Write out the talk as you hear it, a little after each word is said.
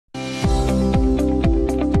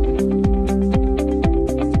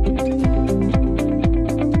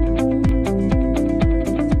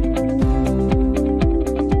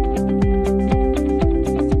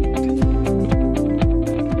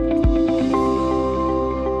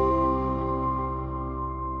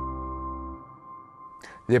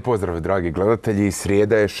Lijep pozdrav, dragi gledatelji.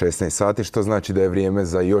 Srijeda je 16 sati, što znači da je vrijeme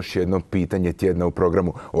za još jedno pitanje tjedna u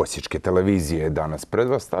programu Osječke televizije. Danas pred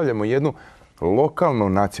vas stavljamo jednu lokalnu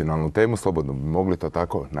nacionalnu temu, slobodno bi mogli to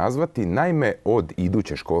tako nazvati. Naime, od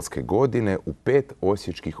iduće školske godine u 5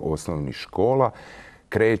 osječkih osnovnih škola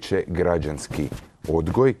kreće građanski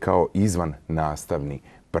odgoj kao izvan nastavni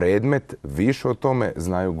predmet. Više o tome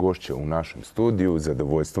znaju gošće u našem studiju.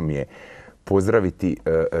 Zadovoljstvo mi je pozdraviti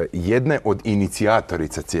jedne od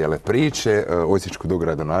inicijatorica cijele priče, osječku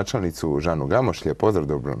dogradonačelnicu Žanu Gamošlje. Pozdrav,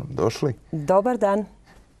 dobro nam došli. Dobar dan.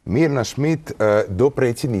 Mirna Šmit,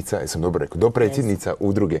 dopredsjednica, jesam dobro rekao, dopredsjednica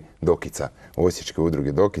udruge Dokica, Osječke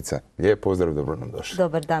udruge Dokica. Lijep pozdrav, dobro nam došli.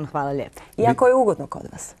 Dobar dan, hvala lijepo. Jako je ugodno kod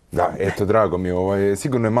vas. Da, eto, drago mi je.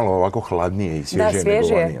 Sigurno je malo ovako hladnije i svježije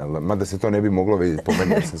nego vani. Mada se to ne bi moglo vidjeti, po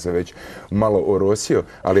meni sam se već malo orosio,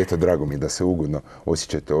 ali eto, drago mi je da se ugodno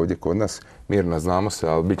osjećate ovdje kod nas. Mirna, znamo se,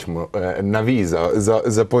 ali bit ćemo na vi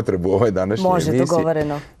za potrebu ove današnje emisije. Može,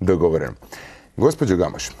 dogovoreno. Dogovoreno. Gospođo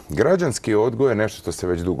Gamoš, građanski odgoj je nešto što se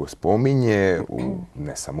već dugo spominje,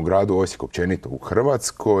 ne samo u gradu Osijeku, općenito u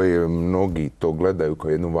Hrvatskoj. Mnogi to gledaju kao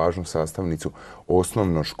jednu važnu sastavnicu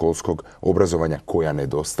osnovnoškolskog obrazovanja koja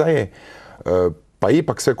nedostaje. Pa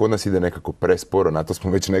ipak sve kod nas ide nekako presporo, na to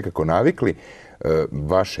smo već nekako navikli.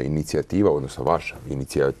 Vaša inicijativa, odnosno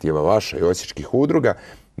vaša i osječkih udruga,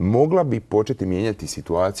 mogla bi početi mijenjati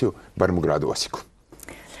situaciju, barem u gradu Osijeku.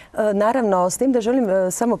 Naravno, s tim da želim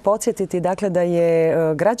samo podsjetiti dakle, da je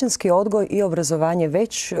građanski odgoj i obrazovanje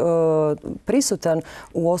već prisutan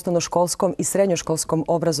u osnovnoškolskom i srednjoškolskom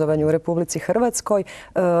obrazovanju u Republici Hrvatskoj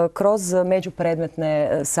kroz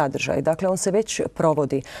međupredmetne sadržaje. Dakle, on se već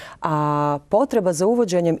provodi. A potreba za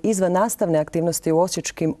uvođenjem izvan nastavne aktivnosti u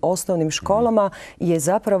osječkim osnovnim školama je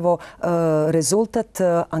zapravo rezultat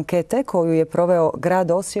ankete koju je proveo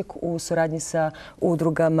grad Osijek u suradnji sa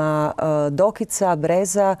udrugama Dokica,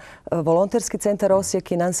 Breza, Volonterski centar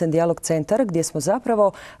Osijek i Nansen Dijalog centar, gdje smo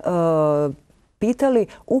zapravo pitali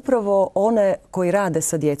upravo one koji rade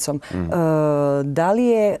sa djecom. Da li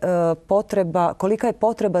je potreba, kolika je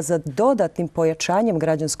potreba za dodatnim pojačanjem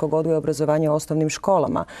građanskog odgoja i obrazovanja u osnovnim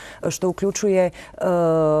školama, što uključuje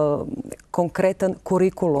konkretan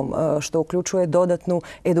kurikulum, što uključuje dodatnu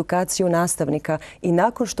edukaciju nastavnika. I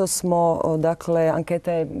nakon što smo, dakle,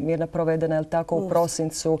 anketa je Mirna provedena, je li tako, u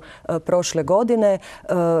prosincu prošle godine,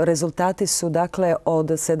 rezultati su, dakle, od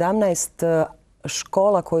 17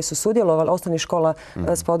 škola koji su sudjelovali, osnovnih škola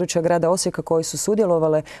s područja grada Osijeka koji su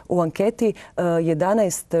sudjelovale u anketi,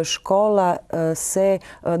 11 škola se,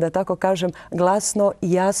 da tako kažem, glasno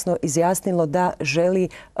i jasno izjasnilo da želi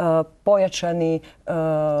pojačani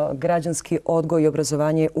građanski odgoj i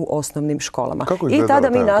obrazovanje u osnovnim školama. I tada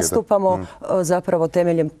mi nastupamo zapravo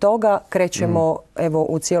temeljem toga, krećemo evo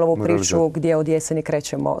u cijelu ovu priču gdje od jeseni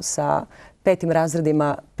krećemo sa 5.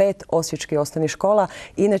 razredima 5 osječkih osnovnih škola.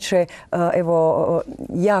 Inače, evo,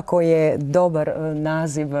 jako je dobar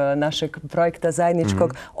naziv našeg projekta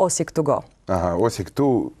zajedničkog Osijek to go. Aha, Osijek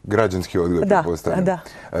tu, građanski odgoj, pretpostavljam. Da.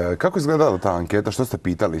 Kako je izgledala ta anketa? Što ste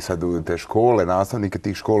pitali sad u te škole, nastavnike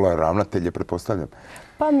tih škola, ravnatelje, pretpostavljam?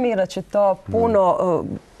 Pa Mira će to puno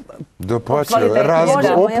opušteni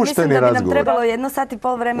razgovor. Ja mislim da bi nam trebalo 1 sat i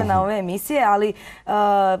pol vremena ove emisije, ali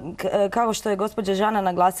kao što je gospođa Žana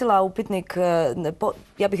naglasila, upitnik,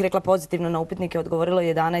 ja bih rekla pozitivno, na upitnik je odgovorilo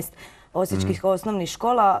 11 osječkih osnovnih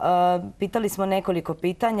škola. Pitali smo nekoliko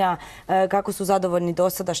pitanja kako su zadovoljni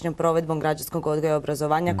dosadašnjom provedbom građanskog odgoja i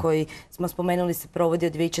obrazovanja koji smo spomenuli se provodi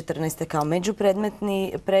od 2014. kao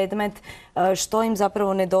međupredmetni predmet, što im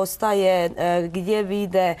zapravo nedostaje, gdje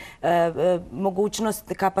vide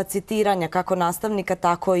mogućnost kapacitiranja kako nastavnika,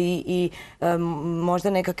 tako i možda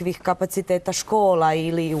nekakvih kapaciteta škola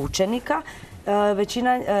ili učenika.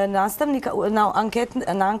 Većina nastavnika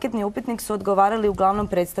na anketni upitnik su odgovarali uglavnom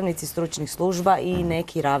predstavnici stručnih služba i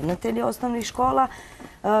neki ravnatelji osnovnih škola.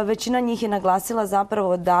 Većina njih je naglasila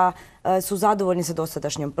zapravo da su zadovoljni sa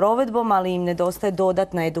dosadašnjom provedbom, ali im nedostaje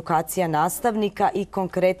dodatna edukacija nastavnika i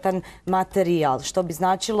konkretan materijal, što bi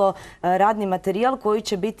značilo radni materijal koji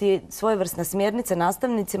će biti svojevrsna smjernica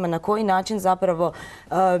nastavnicima na koji način zapravo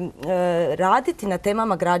raditi na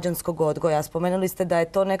temama građanskog odgoja. Spomenuli ste da je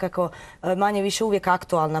to nekako manje više uvijek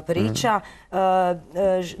aktualna priča.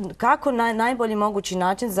 Kako na najbolji mogući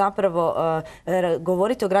način zapravo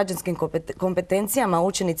govoriti o građanskim kompetencijama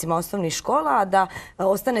učenicima osnovnih škola, a da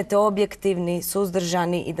ostanete objektivni,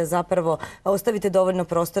 suzdržani i da zapravo ostavite dovoljno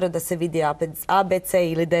prostora da se vidi A, B,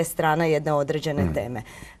 C ili D strana jedne određene teme.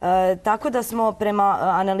 Tako da smo prema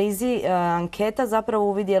analizi anketa zapravo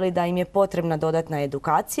uvidjeli da im je potrebna dodatna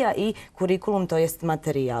edukacija i kurikulum, to jest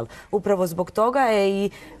materijal. Upravo zbog toga je i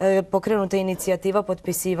pokrenuta inicijativa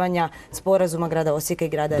potpisivanja sporazuma grada Osijeka i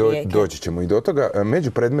grada Rijeke. Doći ćemo i do toga.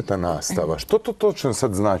 Međupredmetna nastava, što to točno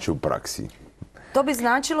sad znači u praksi? To bi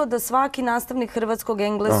značilo da svaki nastavnik hrvatskog,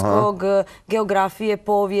 engleskog, geografije,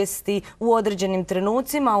 povijesti u određenim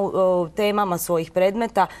trenucima, u temama svojih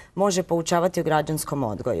predmeta može poučavati o građanskom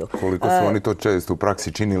odgoju. Koliko su oni to često u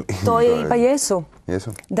praksi činili? Pa jesu.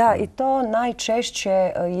 Jesu? Da, i to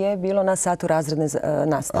najčešće je bilo na satu razredne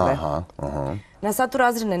nastave. Na satu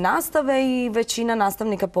razredne nastave i većina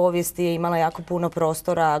nastavnika povijesti je imala jako puno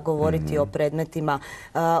prostora govoriti o predmetima,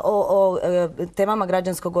 o temama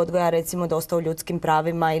građanskog odgoja, recimo dosta o ljudskim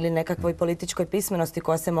pravima ili nekakvoj političkoj pismenosti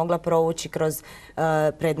koja se mogla provući kroz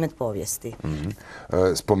predmet povijesti.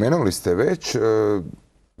 Spomenuli ste već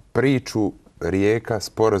priču Rijeka,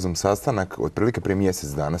 sporazum, sastanak, otprilike prije mjesec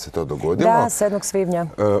dana se to dogodilo. Da, 7. svibnja.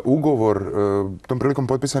 Ugovor, tom prilikom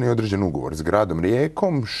potpisan je određen ugovor s gradom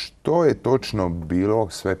Rijekom. Što je točno bilo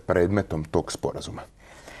sve predmetom tog sporazuma?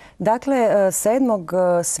 Dakle,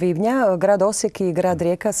 7. svibnja grad Osijek i grad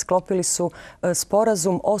Rijeka sklopili su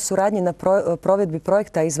sporazum o suradnji na provedbi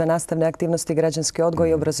projekta izvannastavne aktivnosti građanski odgoj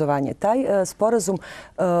i obrazovanje. Taj sporazum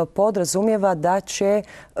podrazumijeva da će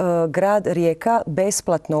grad Rijeka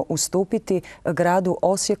besplatno ustupiti gradu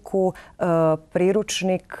Osijeku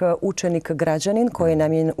priručnik učenik građanin koji je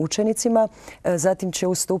namijenjen učenicima. Zatim će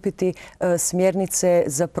ustupiti smjernice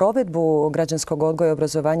za provedbu građanskog odgoja i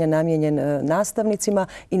obrazovanja namijenjen nastavnicima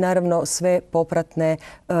i naravno sve popratne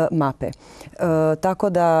mape. Tako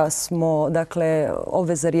da smo, dakle,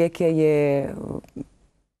 obveza Rijeke je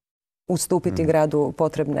ustupiti gradu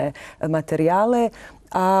potrebne materijale,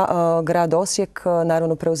 a grad Osijek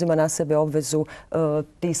naravno preuzima na sebe obvezu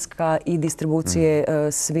tiska i distribucije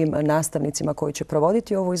svim nastavnicima koji će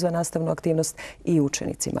provoditi ovu izvannastavnu aktivnost i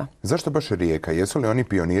učenicima. Zašto baš Rijeka? Jesu li oni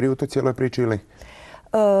pioniri u toj cijeloj priči ili?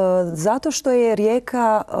 Zato što je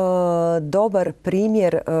Rijeka dobar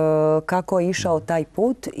primjer kako je išao taj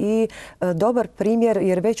put i dobar primjer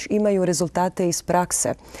jer već imaju rezultate iz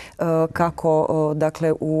prakse kako,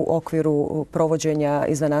 dakle, u okviru provođenja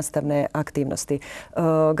izvannastavne aktivnosti.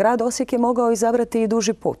 Grad Osijek je mogao izabrati i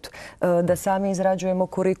duži put, da sami izrađujemo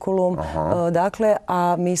kurikulum, dakle,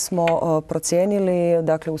 a mi smo procijenili,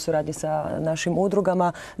 dakle, u suradnji sa našim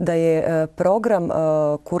udrugama da je program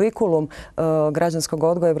kurikulum građanskog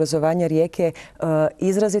odgoja i obrazovanja Rijeke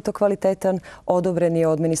izrazito kvalitetan, odobren je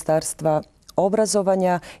od Ministarstva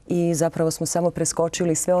obrazovanja i zapravo smo samo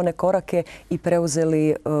preskočili sve one korake i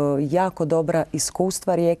preuzeli jako dobra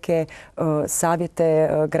iskustva Rijeke, savjete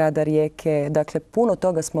grada Rijeke. Dakle, puno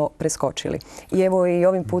toga smo preskočili. I evo i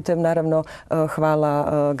ovim putem naravno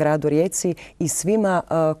hvala gradu Rijeci i svima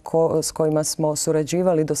s kojima smo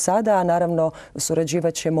surađivali do sada, a naravno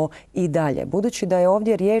surađivat ćemo i dalje. Budući da je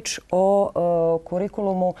ovdje riječ o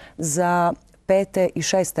kurikulumu za 5. i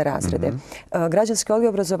 6. razrede. Građanski odgoj i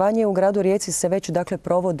obrazovanje u gradu Rijeci se već, dakle,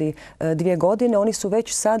 provodi 2 godine. Oni su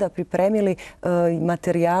već sada pripremili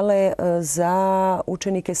materijale za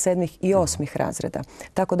učenike 7. i 8. razreda.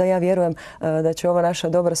 Tako da ja vjerujem da će ova naša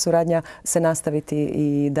dobra suradnja se nastaviti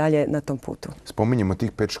i dalje na tom putu. Spominjemo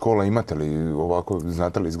tih 5 škola. Imate li ovako,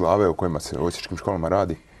 znate li iz glave o kojima se u osječkim školama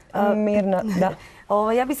radi? Mirna, da.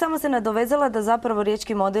 Ja bih samo se nadovezala da zapravo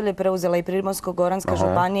riječki model je preuzela i Primorsko-goranska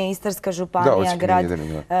županija, Istarska županija,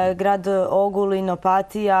 grad Ogulin,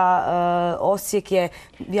 Opatija, Osijek je,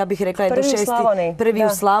 ja bih rekla, je prvi u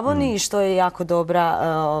Slavoniji, što je jako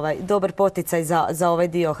dobar poticaj za ovaj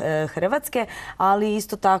dio Hrvatske, ali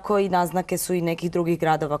isto tako i naznake su i nekih drugih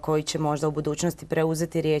gradova koji će možda u budućnosti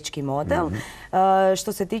preuzeti riječki model.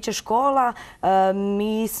 Što se tiče škola,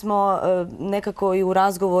 mi smo nekako i u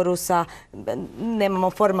razgovoru sa, nemamo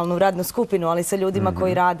formalnu radnu skupinu, ali sa ljudima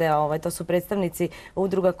koji rade, to su predstavnici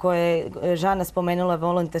udruga koje je Žana spomenula,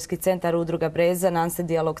 volonterski centar, udruga Breza, Nanse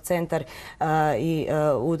dijalog centar i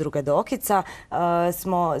udruga Dokica,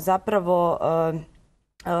 smo zapravo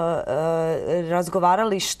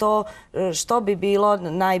razgovarali što bi bilo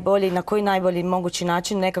najbolje i na koji najbolji mogući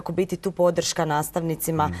način nekako biti tu podrška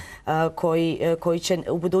nastavnicima koji će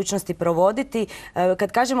u budućnosti provoditi.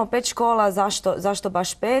 Kad kažemo 5 škola, zašto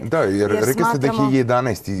baš 5? Da, jer rekli ste da ih je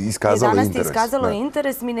 11 iskazalo interes. 11 iskazalo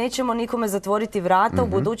interes. Mi nećemo nikome zatvoriti vrata u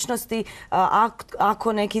budućnosti.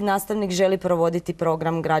 Ako neki nastavnik želi provoditi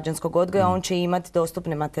program građanskog odgoja, on će imati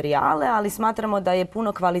dostupne materijale, ali smatramo da je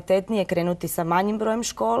puno kvalitetnije krenuti sa manjim brojem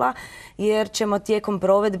škola, jer ćemo tijekom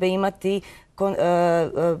provedbe imati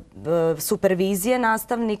supervizije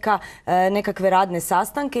nastavnika, nekakve radne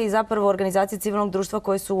sastanke i zapravo organizacije civilnog društva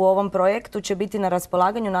koje su u ovom projektu će biti na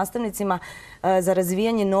raspolaganju nastavnicima za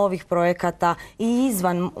razvijanje novih projekata i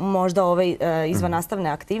izvan možda ove izvan nastavne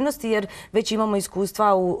aktivnosti, jer već imamo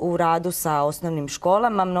iskustva u radu sa osnovnim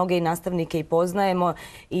školama, mnoge i nastavnike i poznajemo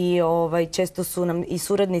i često su nam i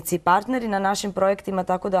suradnici i partneri na našim projektima,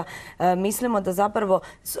 tako da mislimo da zapravo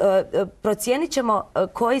procijenit ćemo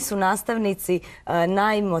koji su nastavnici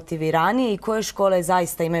najmotiviraniji i koje škole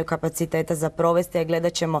zaista imaju kapaciteta za provesti, a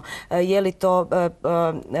gledat ćemo je li to,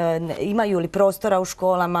 imaju li prostora u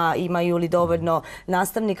školama, imaju li dovoljno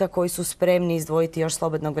nastavnika koji su spremni izdvojiti još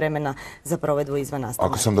slobodnog vremena za provedbu izvan nastave.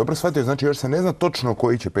 Ako sam dobro shvatio, znači još se ne zna točno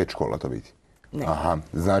koji će 5 škola to biti? Ne. Aha,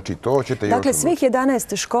 znači to ćete još... Dakle, svih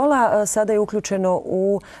 11 škola sada je uključeno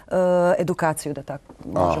u edukaciju, da tako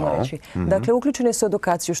možemo reći. Dakle, uključene su u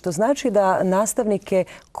edukaciju, što znači da nastavnike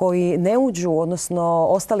koji ne uđu, odnosno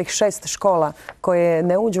ostalih 6 škola koje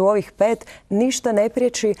ne uđu u ovih 5, ništa ne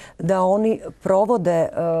priječi da oni provode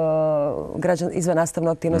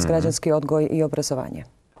izvannastavnu aktivnost, građanski odgoj i obrazovanje.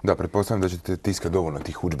 Da, pretpostavljam da ćete tiskati dovoljno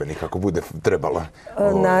tih udžbenika ako bude trebalo.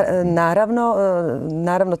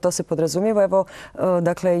 Naravno, to se podrazumijeva. Evo,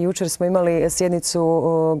 dakle, jučer smo imali sjednicu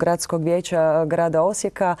Gradskog vijeća grada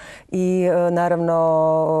Osijeka i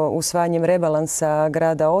naravno usvajanjem rebalansa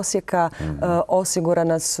grada Osijeka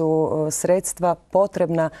osigurana su sredstva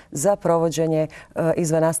potrebna za provođenje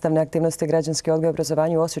izvannastavne aktivnosti građanski odgoj i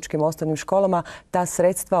obrazovanje u osječkim osnovnim školama. Ta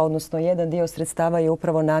sredstva, odnosno jedan dio sredstava je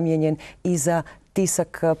upravo namijenjen i za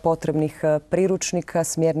tisak potrebnih priručnika,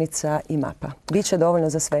 smjernica i mapa. Biće dovoljno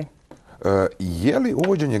za sve. Je li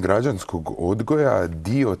uvođenje građanskog odgoja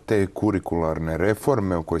dio te kurikularne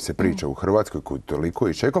reforme o kojoj se priča u Hrvatskoj, koju toliko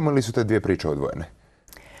iščekujemo, ili su te dvije priče odvojene?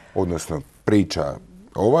 Odnosno, priča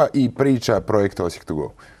ova i priča projekta Osijek to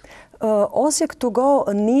go. Osijek to go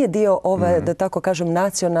nije dio ove, da tako kažem,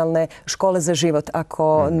 nacionalne škole za život,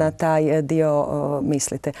 ako na taj dio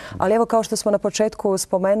mislite. Ali evo, kao što smo na početku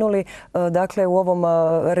spomenuli, dakle u ovom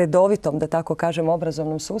redovitom, da tako kažem,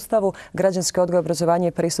 obrazovnom sustavu, građanski odgoj i obrazovanje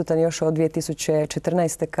je prisutan još od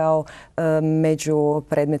 2014. kao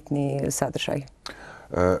međupredmetni sadržaj.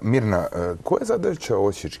 Mirna, koja je zadaća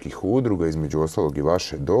osječkih udruga, između ostalog i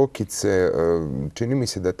vaše Dokice? Čini mi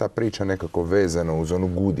se da je ta priča nekako vezana uz onu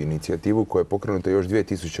GUD inicijativu koja je pokrenuta još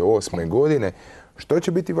 2008. godine. Što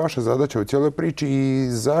će biti vaša zadaća u cijeloj priči i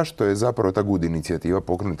zašto je zapravo ta GUD inicijativa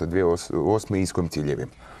pokrenuta 2008. i s kojim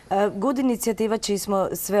ciljevima? GUD inicijativa, čiji smo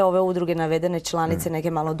sve ove udruge navedene članice,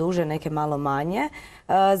 neke malo duže, neke malo manje,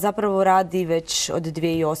 zapravo radi već od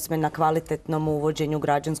 2008. na kvalitetnom uvođenju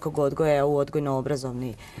građanskog odgoja u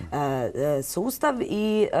odgojno-obrazovni sustav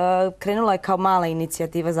i krenula je kao mala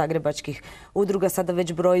inicijativa zagrebačkih udruga. Sada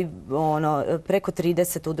već broji preko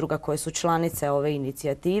 30 udruga koje su članice ove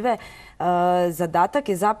inicijative. Zadatak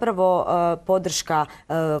je zapravo podrška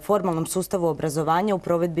formalnom sustavu obrazovanja u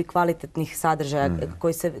provedbi kvalitetnih sadržaja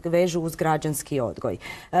koji se vežu uz građanski odgoj.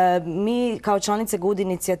 Mi kao članice GUD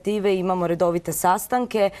inicijative imamo redovite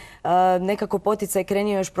sastanke. Nekako poticaj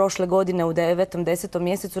krenio još prošle godine u 9. 10.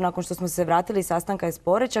 mjesecu nakon što smo se vratili iz sastanka iz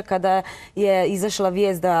Poreča kada je izašla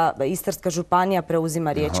vijest da Istarska županija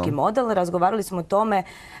preuzima riječki model. Razgovarali smo o tome,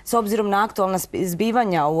 s obzirom na aktualna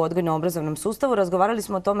zbivanja u odgojno-obrazovnom sustavu, razgovarali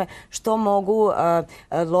smo o tome što mogu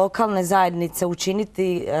lokalne zajednice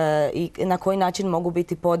učiniti i na koji način mogu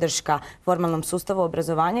biti podrška formalnom sustavu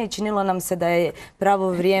obrazovanja i činilo nam se da je pravo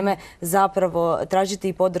vrijeme zapravo tražiti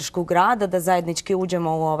i podršku grada, da zajednički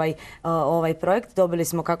uđemo u ovaj projekt. Dobili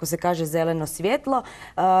smo, kako se kaže, zeleno svjetlo.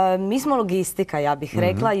 Mi smo logistika, ja bih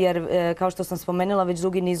rekla, jer kao što sam spomenula, već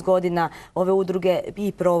dugi niz godina ove udruge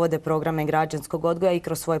i provode programe građanskog odgoja i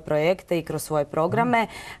kroz svoje projekte i kroz svoje programe.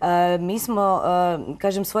 Mi smo,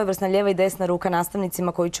 kažem, svojevrsna lijeva i desna ruka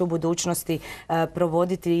nastavnicima koji će u budućnosti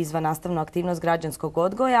provoditi izvannastavnu aktivnost građanskog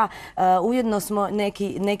odgoja. Ujedno smo,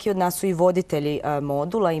 neki od nas su i voditelji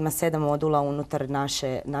modula, ima 7 modula unutar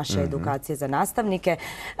naše edukacije za nastavnike.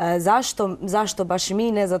 Zašto baš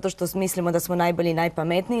mi? Ne zato što mislimo da smo najbolji i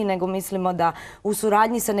najpametniji, nego mislimo da u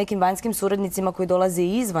suradnji sa nekim vanjskim suradnicima koji dolaze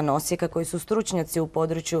izvan Osijeka, koji su stručnjaci u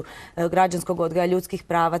području građanskog odgoja, ljudskih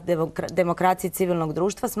prava, demokracije i civilnog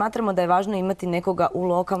društva, smatramo da je važno imati nekoga u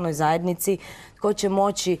lokalnoj zajednici ko će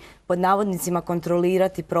moći pod navodnicima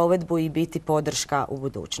kontrolirati provedbu i biti podrška u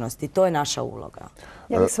budućnosti. To je naša uloga.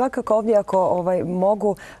 Ja bih svakako ovdje, ako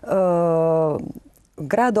mogu,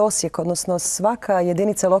 grad Osijek, odnosno svaka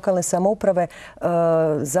jedinica lokalne samouprave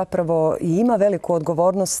zapravo i ima veliku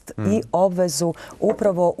odgovornost i obvezu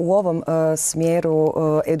upravo u ovom smjeru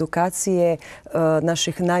edukacije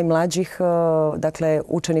naših najmlađih, dakle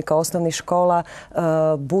učenika osnovnih škola,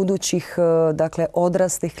 budućih, dakle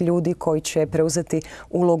odraslih ljudi koji će preuzeti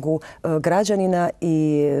ulogu građanina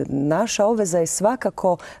i naša obveza je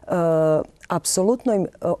svakako apsolutno im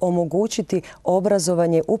omogućiti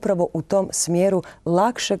obrazovanje upravo u tom smjeru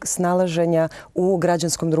lakšeg snalaženja u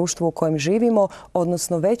građanskom društvu u kojem živimo,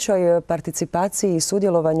 odnosno većoj participaciji i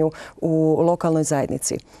sudjelovanju u lokalnoj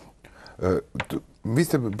zajednici. Vi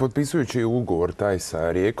ste potpisujući ugovor taj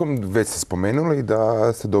sa Rijekom, već ste spomenuli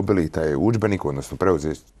da ste dobili taj udžbenik, odnosno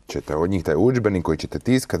preuzet ćete od njih taj udžbenik koji ćete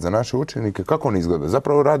tiskati za naše učenike. Kako on izgleda?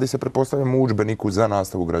 Zapravo radi se, pretpostavljamo, o udžbeniku za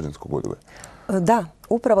nastavu građanskog odgoja. Da,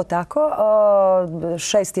 upravo tako.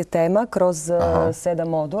 6 je tema kroz 7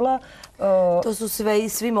 modula. To su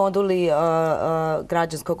svi moduli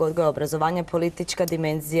građanskog odgoja, obrazovanja, politička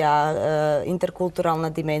dimenzija, interkulturalna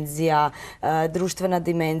dimenzija, društvena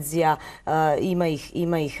dimenzija,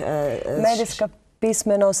 ima ih. Medijska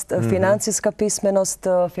pismenost, financijska pismenost,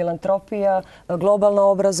 filantropija, globalno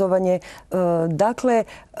obrazovanje. Dakle,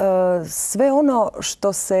 sve ono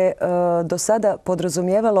što se do sada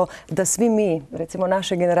podrazumijevalo da svi mi, recimo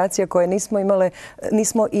naše generacije koje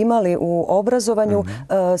nismo imali u obrazovanju,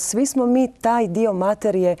 svi smo mi taj dio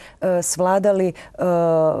materije svladali,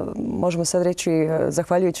 možemo sad reći,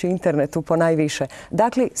 zahvaljujući internetu ponajviše.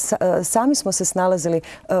 Dakle, sami smo se snalazili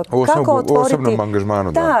kako otvoriti... Osobnom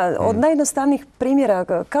angažmanu, da. Od najjednostavnijih primjera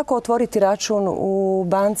kako otvoriti račun u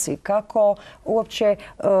banci, kako uopće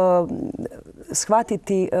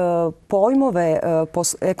shvatiti pojmove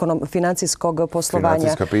financijskog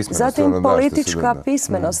poslovanja. Zatim politička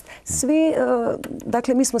pismenost. Svi,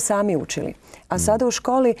 dakle, mi smo sami učili. A sada u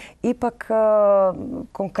školi ipak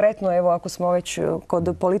konkretno, evo ako smo već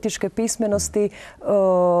kod političke pismenosti,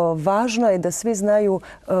 važno je da svi znaju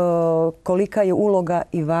kolika je uloga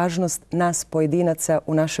i važnost nas pojedinaca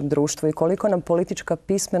u našem društvu i koliko nam politička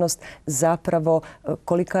pismenost zapravo,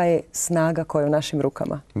 kolika je snaga koja je u našim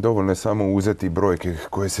rukama. Dovoljno je samo uzeti brojke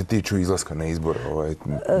koje se tiču izlaska na izbor.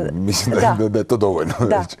 Mislim da je to dovoljno.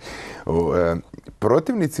 Da.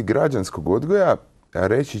 Protivnici građanskog odgoja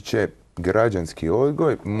reći će građanski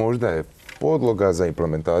odgoj možda je podloga za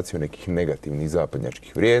implementaciju nekih negativnih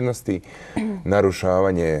zapadnjačkih vrijednosti,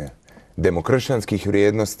 narušavanje demokršćanskih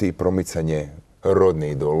vrijednosti, promicanje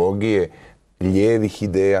rodne ideologije, lijevih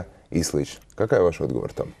ideja i sl. Kakav je vaš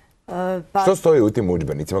odgovor tome? Što stoji u tim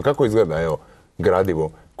udžbenicima? Kako izgleda gradivo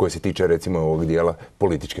koje se tiče, recimo, ovog dijela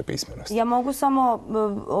političke pismenosti? Ja mogu samo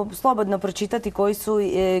slobodno pročitati koji su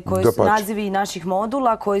nazivi naših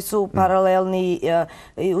modula, koji su paralelni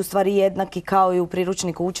i u stvari jednaki kao i u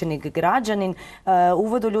priručniku Učenik građanin,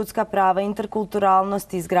 uvod u ljudska prava,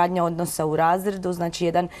 interkulturalnost, izgradnja odnosa u razredu, znači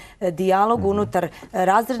jedan dijalog unutar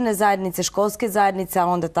razredne zajednice, školske zajednice, a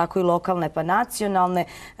onda tako i lokalne pa nacionalne,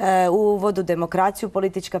 uvod u demokraciju,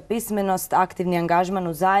 politička pismenost, aktivni angažman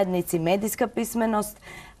u zajednici, medijska pismenost,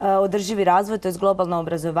 održivi razvoj, to je globalno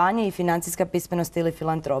obrazovanje i financijska pismenost ili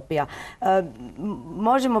filantropija.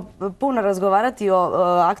 Možemo puno razgovarati o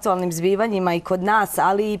aktualnim zbivanjima i kod nas,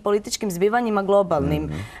 ali i političkim zbivanjima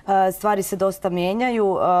globalnim. Stvari se dosta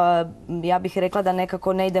mijenjaju. Ja bih rekla da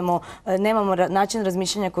nekako nemamo način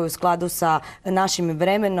razmišljanja koji je u skladu sa našim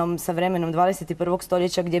vremenom, sa vremenom 21.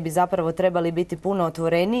 stoljeća gdje bi zapravo trebali biti puno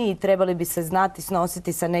otvoreniji i trebali bi se znati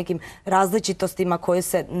snositi sa nekim različitostima koje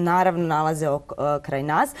se naravno nalaze kraj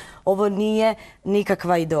nas. Ovo nije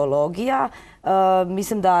nikakva ideologija.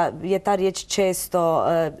 Mislim da je ta riječ često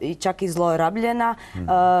čak i zlorabljena.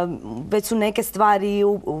 Već su neke stvari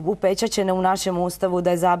upečaćene u našem Ustavu,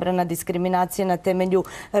 da je zabrana diskriminacije na temelju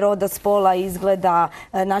roda, spola, izgleda,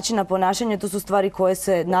 načina ponašanja. To su stvari koje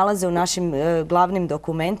se nalaze u našim glavnim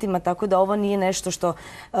dokumentima, tako da ovo nije nešto što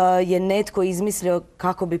je netko izmislio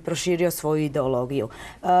kako bi proširio svoju ideologiju.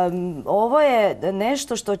 Ovo je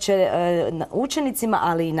nešto što će učenicima,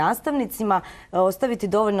 ali i nastavnicima ostaviti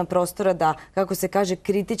dovoljno prostora da, kako se kaže,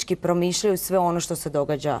 kritički promišljaju sve ono što se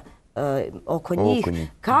događa oko njih.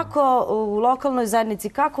 Kako u lokalnoj zajednici,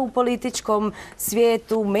 kako u političkom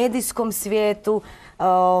svijetu, medijskom svijetu,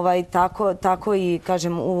 tako i,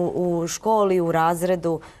 kažem, u školi, u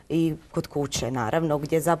razredu i kod kuće, naravno,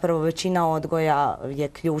 gdje zapravo većina odgoja je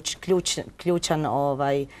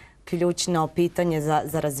ključno pitanje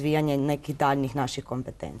za razvijanje nekih daljnjih naših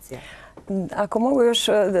kompetencija. Ako mogu još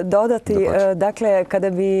dodati, dakle, kada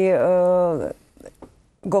bi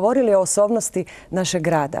govorili o osobnosti našeg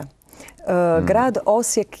grada, grad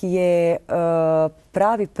Osijek je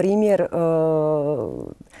pravi primjer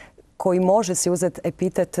koji može si uzeti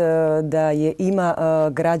epitet da ima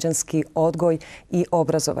građanski odgoj i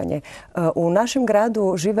obrazovanje. U našem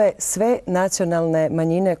gradu žive sve nacionalne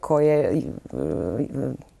manjine koje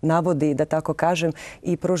navodi, da tako kažem,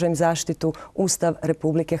 i pruža im zaštitu Ustav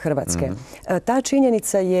Republike Hrvatske. Ta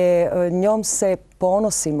činjenica je, njom se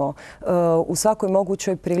ponosimo, u svakoj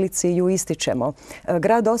mogućoj prilici ju ističemo.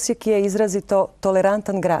 Grad Osijek je izrazito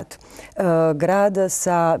tolerantan grad. Grad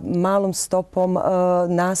sa malom stopom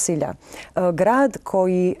nasilja. Grad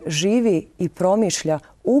koji živi i promišlja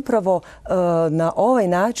upravo na ovaj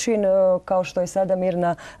način, kao što je sada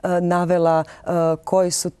Mirna navela,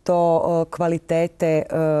 koje su to kvalitete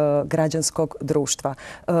građanskog društva.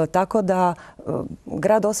 Tako da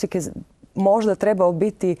grad Osijek je možda trebao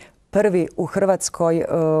biti prvi u Hrvatskoj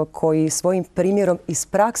koji svojim primjerom iz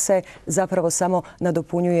prakse zapravo samo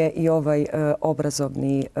nadopunjuje i ovaj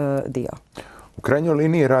obrazovni dio. U krajnjoj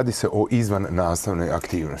liniji radi se o izvan nastavnoj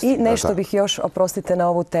aktivnosti. I nešto bih još, oprostite, na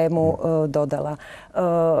ovu temu dodala.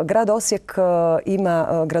 Grad Osijek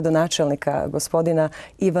ima gradonačelnika, gospodina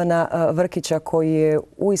Ivana Vrkića, koji je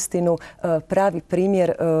uistinu pravi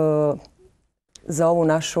primjer za ovu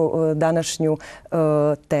našu današnju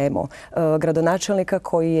temu. Gradonačelnika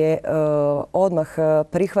koji je odmah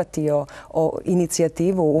prihvatio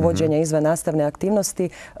inicijativu uvođenja izvan nastavne aktivnosti,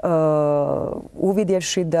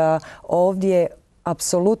 uvidjevši da ovdje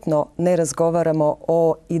apsolutno ne razgovaramo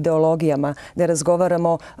o ideologijama, ne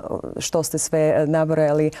razgovaramo, što ste sve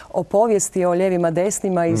nabrojali, o povijesti, o lijevima,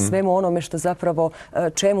 desnima i svemu onome što zapravo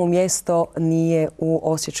čemu mjesto nije u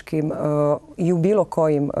osječkim i u bilo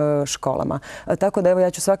kojim školama. Tako da evo, ja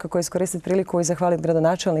ću svakako iskoristiti priliku i zahvaliti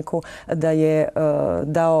gradonačelniku da je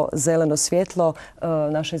dao zeleno svjetlo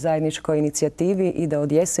našoj zajedničkoj inicijativi i da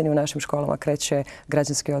od jeseni u našim školama kreće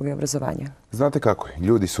građanski odgoj i obrazovanje. Znate kako je?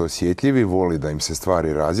 Ljudi su osjetljivi, voli da im se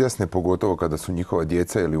stvari razjasne, pogotovo kada su njihova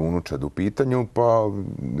djeca ili unučad u pitanju, pa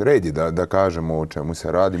red je da kažemo o čemu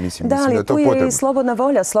se radi. Mislim da je to potrebno. Tu je i slobodna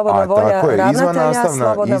volja ravnatelja,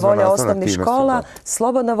 slobodna volja osnovnih škola,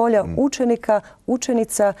 slobodna volja učenika,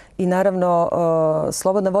 učenica i naravno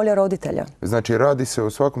slobodna volja roditelja. Znači radi se u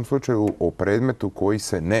svakom slučaju o predmetu koji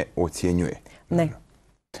se ne ocjenjuje. Ne.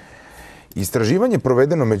 Istraživanje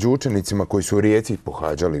provedeno među učenicima koji su u Rijeci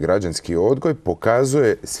pohađali građanski odgoj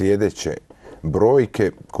pokazuje sljedeće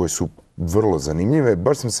brojke koje su vrlo zanimljive.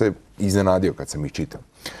 Baš sam se iznenadio kad sam ih čitao.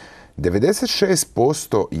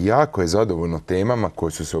 96% jako je zadovoljno temama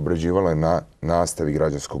koje su se obrađivale na nastavi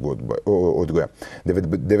građanskog odgoja.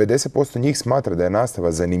 90% njih smatra da je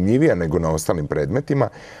nastava zanimljivija nego na ostalim predmetima,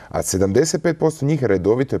 a 75% njih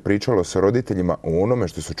redovito je pričalo sa roditeljima o onome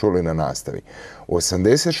što su čuli na nastavi.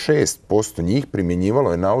 86% njih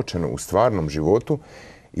primjenjivalo je naučeno u stvarnom životu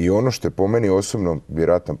i ono što je po meni osobno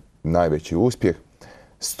vjerojatno najveći uspjeh,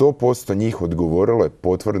 100% njih odgovorilo je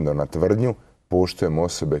potvrdno na tvrdnju: poštujem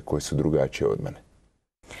osobe koje su drugačije od mene.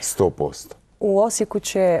 100%. U Osijeku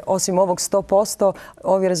će, osim ovog 100%,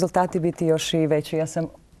 ovi rezultati biti još i veći. Ja sam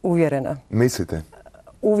uvjerena. Mislite?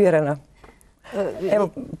 Uvjerena. Evo,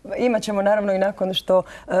 imat ćemo naravno i nakon što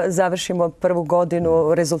završimo prvu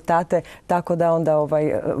godinu rezultate, tako da onda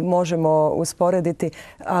možemo usporediti,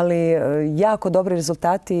 ali jako dobri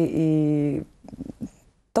rezultati i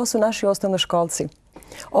to su naši osnovnoškolci.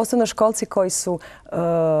 Osnovnoškolci koji su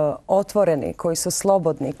otvoreni, koji su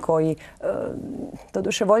slobodni, koji,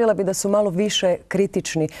 doduše voljela bi da su malo više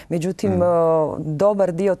kritični, međutim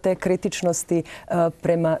dobar dio te kritičnosti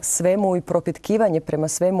prema svemu i propitkivanje prema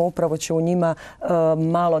svemu upravo će u njima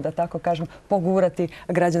malo, da tako kažem, pogurati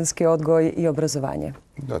građanski odgoj i obrazovanje.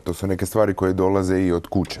 Da, to su neke stvari koje dolaze i od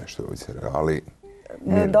kuće, što bi se ali...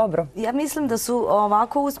 Dobro. Ja mislim da su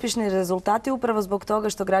ovako uspješni rezultati upravo zbog toga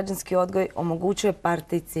što građanski odgoj omogućuje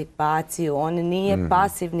participaciju. On nije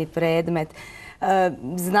pasivni predmet.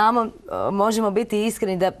 Znamo, možemo biti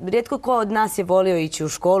iskreni da rijetko ko od nas je volio ići u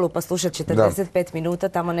školu pa slušati 45 minuta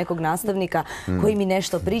tamo nekog nastavnika koji mi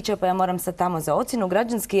nešto priča pa ja moram sad tamo za ocjenu.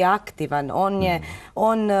 Građanski je aktivan,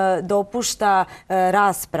 on dopušta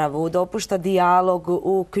raspravu, dopušta dijalog,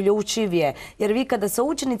 uključiv je. Jer vi kada sa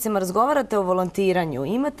učenicima razgovarate o volontiranju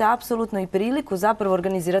imate apsolutno i priliku zapravo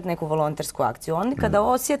organizirati neku volontersku akciju. Oni kada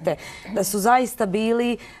osjete da su zaista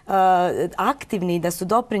bili aktivni i da su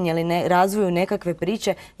doprinijeli razvoju nekakve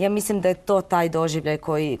priče, ja mislim da je to taj doživljaj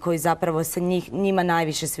koji zapravo se njima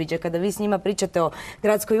najviše sviđa. Kada vi s njima pričate o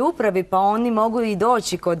gradskoj upravi, pa oni mogu i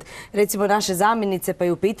doći kod recimo naše zamjenice pa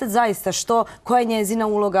ju pitati zaista koja je njezina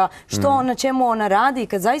uloga, na čemu ona radi i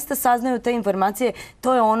kad zaista saznaju te informacije,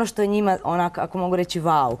 to je ono što je njima, onak, ako mogu reći,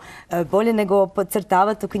 wow. Bolje nego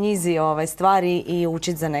podcrtavati u knjizi stvari i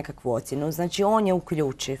učiti za nekakvu ocjenu. Znači, on je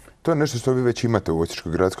uključiv. To je nešto što vi već imate u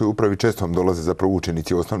Osječkoj gradskoj upravi. Često vam dolaze zapravo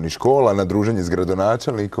učenici osnovnih škola na druženje s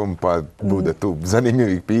gradonačelnikom, pa bude tu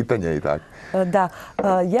zanimljivih pitanja i tako. Da.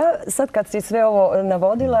 Ja sad kad si sve ovo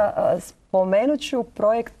navodila, spomenut ću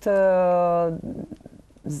projekt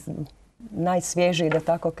najsvježiji, da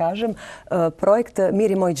tako kažem, projekt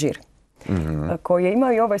Mir i moj džir. Koji je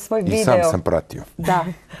imao i ovaj svoj video. I sam sam pratio. Da.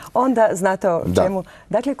 Onda znate o čemu.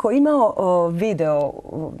 Dakle, koji je imao video...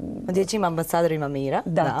 Dječjim ambasadorima mira.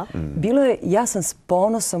 Da. Bilo je, ja sam s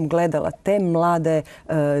ponosom gledala te mlade,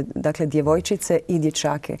 dakle, djevojčice i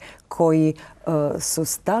dječake koji su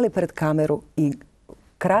stali pred kameru i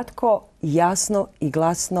kratko, jasno i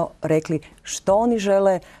glasno rekli što oni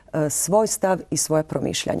žele, svoj stav i svoja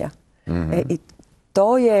promišljanja. I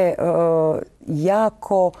to je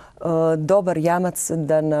jako dobar jamac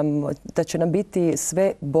da će nam biti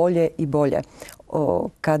sve bolje i bolje.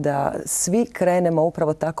 Kada svi krenemo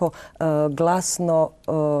upravo tako glasno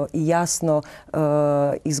i jasno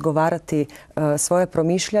izgovarati svoje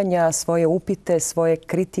promišljanja, svoje upite, svoje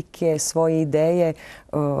kritike, svoje ideje.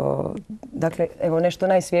 Dakle, evo nešto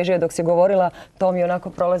najsvježije dok si govorila, to mi je onako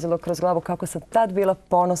prolazilo kroz glavu kako sam tad bila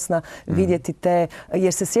ponosna vidjeti te,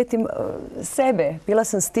 jer se sjetim sebe. Bila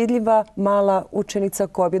sam stidljiva mala učenica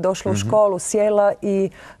koja bi došla u školu, sjela i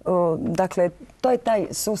dakle, to je taj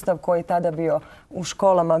sustav koji je tada bio u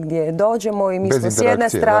školama gdje dođemo i mi smo s jedne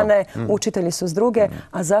strane, učitelji su s druge,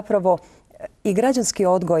 a zapravo i građanski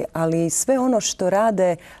odgoj, ali i sve ono što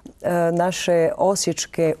rade naše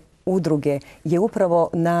osječke udruge je upravo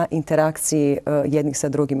na interakciji jednih sa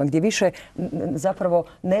drugima, gdje više zapravo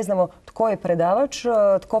ne znamo tko je predavač,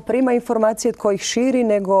 tko prima informacije, tko ih širi,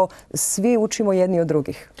 nego svi učimo jedni od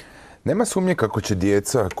drugih. Nema sumnje kako će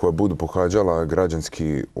djeca koja budu pohađala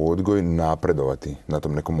građanski odgoj napredovati na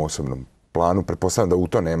tom nekom osobnom planu. Pretpostavljam da u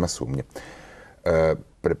to nema sumnje.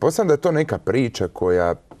 Pretpostavljam da je to neka priča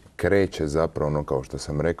koja kreće zapravo, ono kao što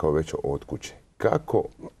sam rekao, već od kuće. Kako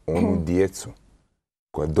onu djecu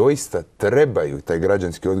koja doista trebaju taj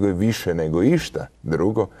građanski odgoj više nego išta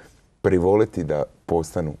drugo, privoliti da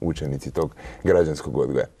postanu učenici tog građanskog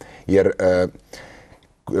odgoja. Jer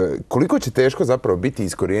koliko će teško zapravo biti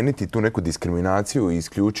iskorijeniti tu neku diskriminaciju i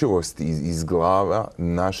isključivost iz glava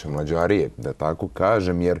naše mlađarije, da tako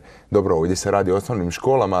kažem, jer dobro, ovdje se radi o osnovnim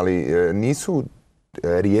školama, ali nisu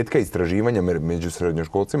rijetka istraživanja među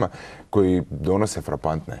srednjoškolcima koji donose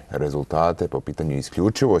frapantne rezultate po pitanju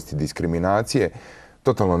isključivosti, diskriminacije,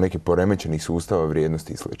 totalno nekih poremećenih sustava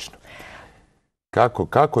vrijednosti i sl.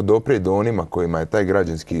 Kako doprijeti do onima kojima je taj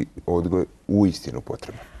građanski odgoj uistinu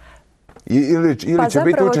potreban? Ili će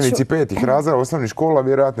biti učenici petih razreda osnovnih škola,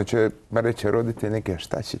 vjerojatno će reći roditelji neke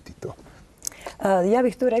šta će ti to? Ja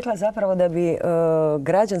bih tu rekla zapravo da bi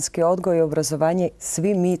građanski odgoj i obrazovanje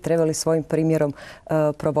svi mi trebali svojim primjerom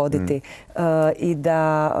provoditi. I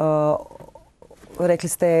da, rekli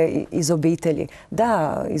ste, iz obitelji.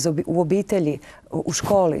 Da, u obitelji, u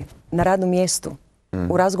školi, na radnom mjestu,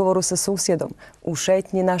 u razgovoru sa susjedom, u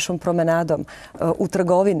šetnji našom promenadom, u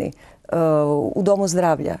trgovini, u domu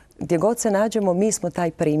zdravlja. Gdje god se nađemo, mi smo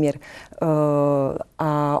taj primjer.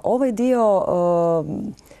 A ovaj dio,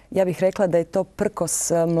 ja bih rekla da je to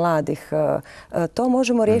prkos mladih. To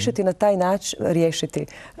možemo riješiti na taj način.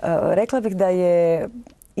 Rekla bih da je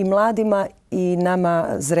i mladima i nama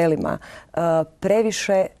zrelima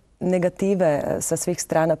previše negative sa svih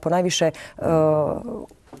strana, ponajviše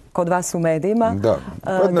kod vas u medijima. Da,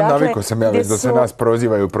 navikao sam ja već da se nas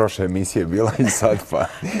prozivaju, prošle emisije bila i sad pa.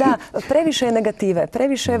 Da, previše je negative,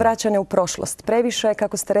 previše je vraćanja u prošlost, previše je,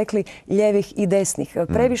 kako ste rekli, lijevih i desnih,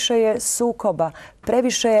 previše je sukoba,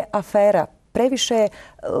 previše je afera, previše je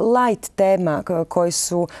light tema koji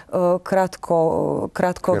su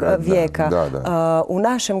kratkog vijeka. U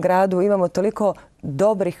našem gradu imamo toliko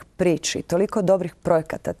dobrih priči, toliko dobrih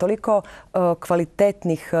projekata, toliko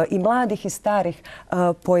kvalitetnih i mladih i starih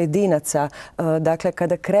pojedinaca. Dakle,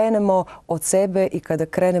 kada krenemo od sebe i kada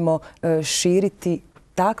krenemo širiti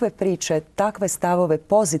takve priče, takve stavove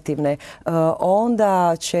pozitivne,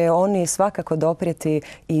 onda će oni svakako doprijeti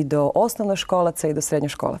i do osnovnoškolaca i do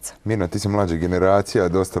srednjoškolaca. Mirna, ti si mlađa generacija,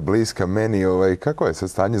 dosta bliska meni. Kako je sad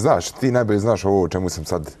stanje? Znaš, ti najbolje znaš ovo o čemu sam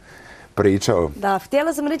sad pričao. Da,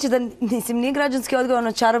 htjela sam reći da nije građanski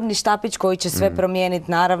odgoj čarobni štapić koji će sve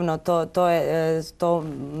promijeniti, naravno, to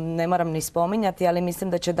ne moram ni spominjati, ali mislim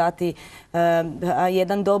da će dati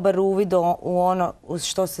jedan dobar uvid u ono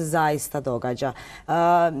što se zaista događa.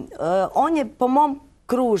 On je po mom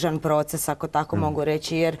kružan proces, ako tako mogu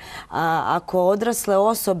reći, jer ako odrasle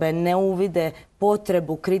osobe ne uvide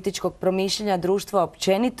potrebu kritičkog promišljanja društva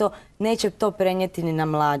općenito, neće to prenijeti ni na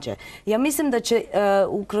mlađe. Ja mislim da će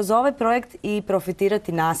kroz ovaj projekt i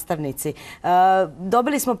profitirati nastavnici.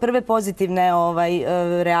 Dobili smo prve pozitivne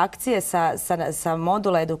reakcije sa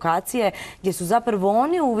modula edukacije gdje su zapravo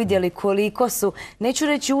oni uvidjeli koliko su, neću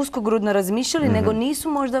reći uskogrudno razmišljali, nego nisu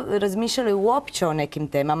možda razmišljali uopće o nekim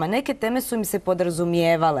temama. Neke teme su im se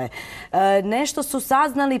podrazumijevale. Nešto su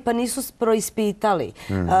saznali pa nisu proispitali.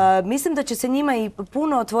 Mislim da će se njima i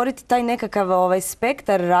puno otvoriti taj nekakav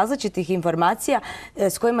spektar različitih informacija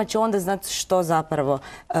s kojima će onda znati što zapravo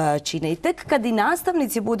čine. I tek kad i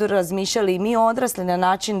nastavnici budu razmišljali i mi odrasli na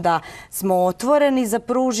način da smo otvoreni za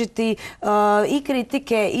pružiti i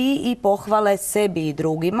kritike i pohvale sebi i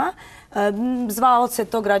drugima, zvao se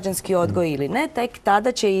to građanski odgoj ili ne, tek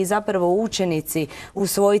tada će i zapravo učenici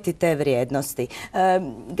usvojiti te vrijednosti.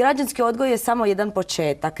 Građanski odgoj je samo jedan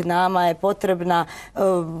početak. Nama je potrebna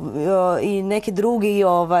i neki drugi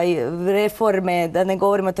reforme, da ne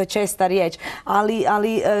govorimo, to je česta riječ,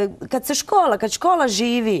 ali kad škola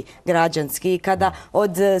živi građanski, kada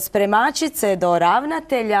od spremačice do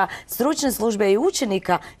ravnatelja, stručne službe i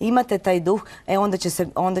učenika imate taj duh,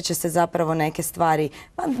 onda će se zapravo neke stvari,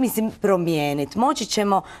 mislim, promijeniti. Moći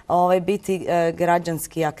ćemo biti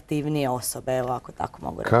građanski aktivnije osobe, evo ako tako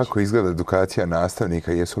mogu reći. Kako izgleda edukacija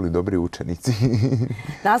nastavnika? Jesu li dobri učenici?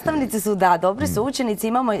 Nastavnici su, dobri su učenici.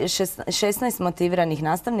 Imamo 16 motiviranih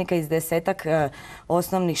nastavnika iz 10-ak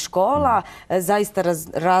osnovnih škola, zaista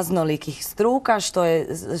raznolikih struka,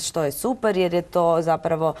 što je super jer je to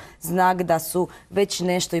zapravo znak da su već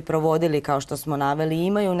nešto i provodili, kao što smo naveli.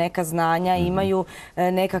 Imaju neka znanja, imaju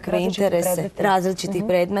nekakve interese različitih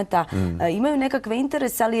predmeta. Imaju nekakve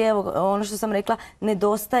interese, ali evo, ono što sam rekla,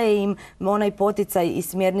 nedostaje im onaj poticaj i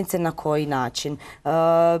smjernice na koji način.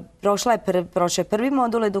 Prošao je prvi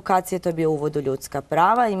modul edukacije, to je bio uvod u ljudska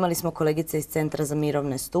prava. Imali smo kolegice iz Centra za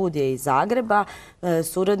mirovne studije iz Zagreba,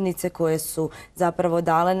 suradnice koje su zapravo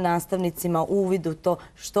dale nastavnicima uvid u to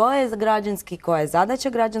što je građanski, koja je zadaća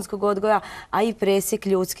građanskog odgoja, a i presjek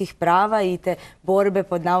ljudskih prava i te borbe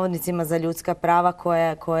pod navodnicima za ljudska prava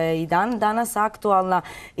koja je i danas aktualna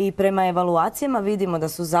i prema evaluacijama vidimo da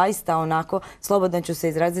su zaista onako, slobodno ću se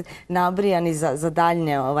izraziti, nabrijani za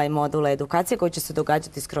daljnje module edukacije koji će se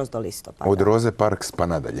događati skroz do listopada. Od Roze Parks pa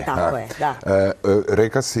nadalje. Tako je, da.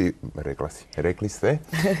 Rekli ste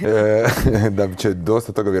da će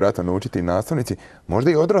dosta toga vjerojatno naučiti i nastavnici.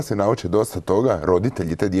 Možda i odrasli nauče dosta toga,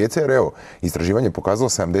 roditelji te djece, jer evo, istraživanje je pokazalo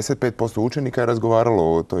 75% učenika je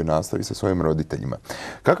razgovaralo o toj nastavi sa svojim roditeljima.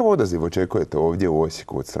 Kakav odaziv očekujete ovdje u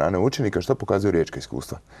Osijeku od strane učenika? Što pokazuju riječka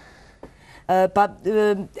iskustva? Pa,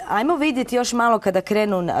 ajmo vidjeti još malo kada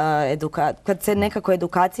krenu, kad se nekako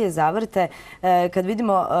edukacije zavrte, kad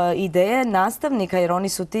vidimo ideje nastavnika, jer oni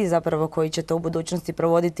su ti zapravo koji će to u budućnosti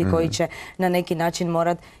provoditi, koji će na neki način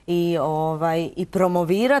morati i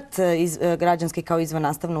promovirati građanski kao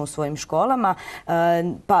izvannastavno u svojim školama.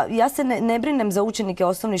 Pa ja se ne brinem za učenike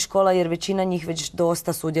osnovnih škola jer većina njih već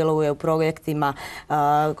dosta sudjeluje u projektima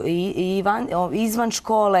i izvan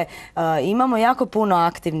škole. Imamo jako puno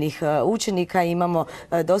aktivnih učenika, imamo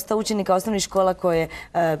dosta učenika osnovnih škola koje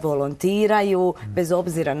volontiraju, bez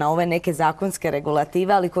obzira na ove neke zakonske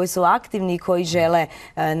regulative, ali koji su aktivni i koji žele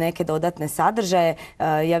neke dodatne sadržaje.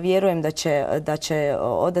 Ja vjerujem da će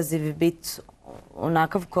odaziv biti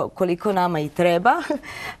onakav koliko nama i treba,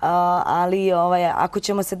 ali ako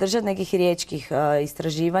ćemo se držati nekih riječkih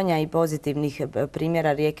istraživanja i pozitivnih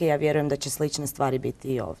primjera Rijeke, ja vjerujem da će slične stvari biti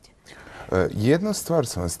i ovdje. Jednu stvar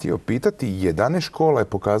sam vas htio pitati. 11 škola je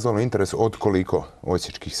pokazalo interes od koliko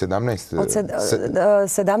osječkih? 17? Od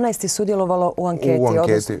 17 je sudjelovalo u anketi. U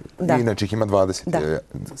anketi, inače ih ima 20. Da.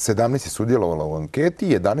 17 je sudjelovalo u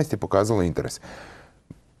anketi, 11 je pokazalo interes.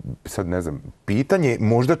 Sad ne znam, pitanje,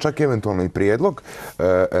 možda čak eventualno i prijedlog.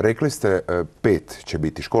 Rekli ste 5 će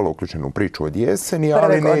biti škola uključena u priču od jeseni,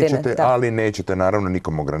 ali nećete naravno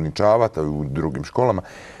nikom ograničavati u drugim školama.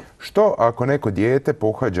 Što ako neko dijete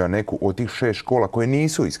pohađa neku od tih 6 škola koje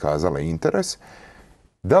nisu iskazale interes,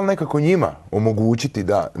 da li nekako njima omogućiti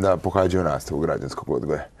da pohađaju nastavu građanskog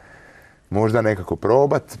odgoja? Možda nekako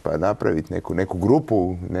probati pa napraviti neku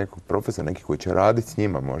grupu, nekog profesora, neki koji će raditi s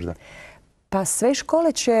njima možda? Pa sve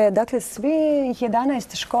škole će, dakle svi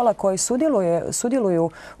 11 škola koje sudjeluju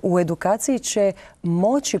u edukaciji će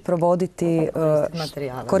moći provoditi,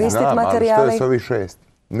 koristiti materijale. Ali što je s ovih 6?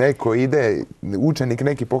 Neko ide, učenik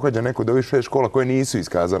neki pohađa neku od ovih 6 škola koje nisu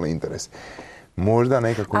iskazale interes. možda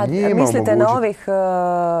nekako njima omogućiti... Mislite na ovih...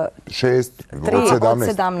 6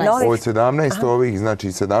 od 17 ovih, znači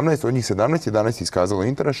 17, od njih 17, 11 iskazalo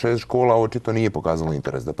interes, 6 škola očito nije pokazalo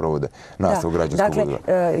interes da provode nastavu građanskog odgoja.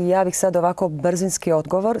 Dakle, ja bih sad ovako brzinski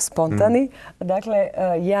odgovor, spontani. Dakle,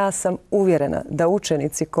 ja sam uvjerena da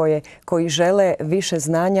učenici koji žele više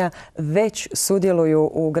znanja već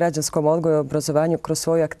sudjeluju u građanskom odgoju i obrazovanju kroz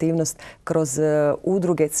svoju aktivnost, kroz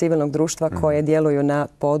udruge civilnog društva koje djeluju na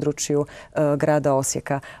području grada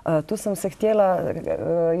Osijeka. Tu sam se htjela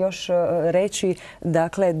još reći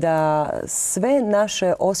dakle, da sve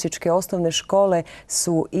naše osječke osnovne škole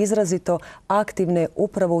su izrazito aktivne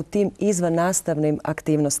upravo u tim izvannastavnim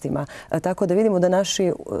aktivnostima. Tako da vidimo da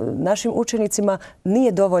našim učenicima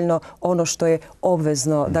nije dovoljno ono što je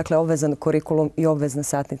obvezno, dakle obvezan kurikulum i obvezna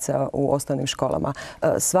satnica u osnovnim školama.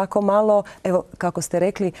 Svako malo, evo kako ste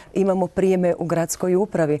rekli, imamo prijeme u gradskoj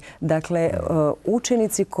upravi. Dakle,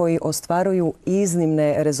 učenici koji ostvaruju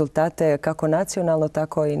iznimne rezultate kako nacionalno,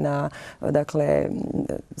 tako i na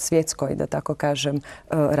svjetskoj, da tako kažem,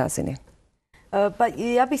 razini. Pa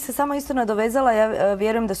ja bih se samo isto nadovezala, ja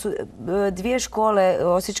vjerujem da su dvije škole,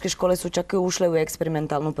 osječke škole su čak i ušle u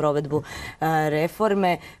eksperimentalnu provedbu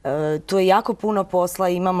reforme. Tu je jako puno posla,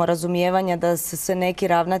 imamo razumijevanja da se neki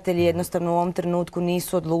ravnatelji jednostavno u ovom trenutku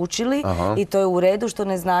nisu odlučili i to je u redu, što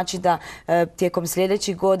ne znači da tijekom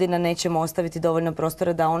sljedećih godina nećemo ostaviti dovoljno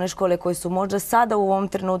prostora da one škole koje su možda sada u ovom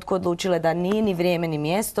trenutku odlučile da nije ni vrijeme ni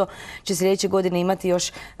mjesto, će sljedeće godine imati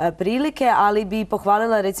još prilike, ali bi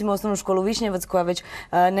pohvalila recimo osnovnu školu Višnjevac koja već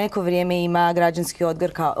neko vrijeme ima građanski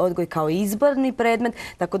odgoj kao izborni predmet,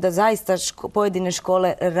 tako da zaista pojedine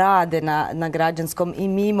škole rade na građanskom i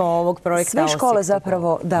mimo ovog projekta Sve škole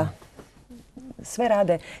zapravo, da. Sve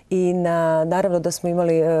rade i naravno da smo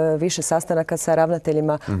imali više sastanaka sa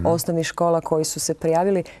ravnateljima osnovnih škola koji su se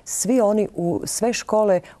prijavili. Svi oni u sve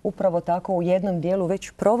škole upravo tako u jednom dijelu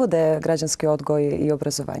već provode građanski odgoj i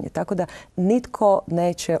obrazovanje. Tako da nitko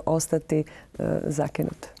neće ostati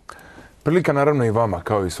zakinut. Prilika naravno i vama,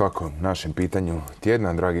 kao i svakom našem pitanju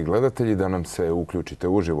tjedna, dragi gledatelji, da nam se uključite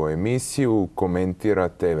uživo u emisiju,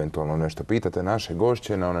 komentirate, eventualno nešto pitate naše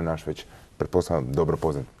gošće na onaj naš već, pretpostavljam, dobro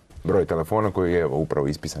poznat broj telefona koji je upravo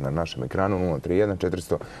ispisan na našem ekranu 031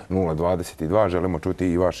 400 022. Želimo čuti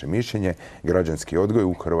i vaše mišljenje, građanski odgoj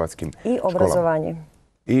u hrvatskim školama. I obrazovanje.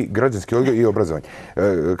 I građanski odgoj i obrazovanje.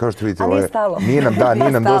 Kao što vidite,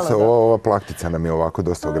 nije nam dosta, ova plaktica nam je ovako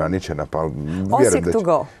dosta ograničena, pa Osijek to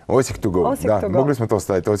go. Osijek to go, da, mogli smo to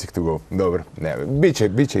staviti, Osijek to go. Dobro,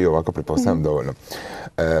 bit će i ovako, pretpostavljam, dovoljno.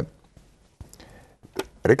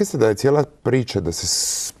 Rekli ste da je cijela priča da se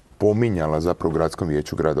spominjala zapravo u gradskom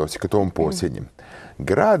vijeću grada Osijeka, to ovom posljednjem.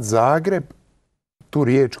 Grad Zagreb tu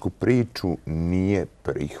riječku priču nije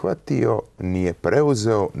prihvatio, nije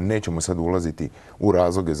preuzeo, nećemo sad ulaziti u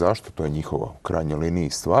razloge zašto, to je njihova u krajnjoj liniji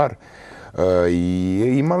stvar.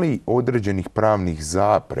 Ima li određenih pravnih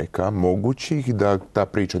zapreka mogućih da ta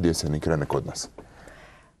priča od jeseni krene kod nas?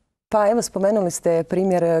 Pa evo, spomenuli ste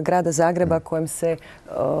primjer grada Zagreba kojem se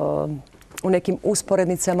u nekim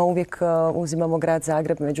usporednicama uvijek uzimamo grad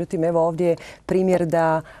Zagreb. Međutim, evo ovdje je primjer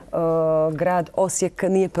da grad Osijek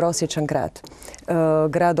nije prosječan grad.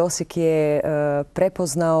 Grad Osijek je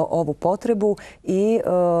prepoznao ovu potrebu i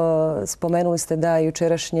spomenuli ste da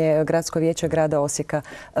jučerašnje gradsko vijeće grada Osijeka.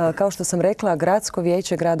 Kao što sam rekla, gradsko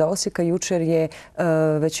vijeće grada Osijeka jučer je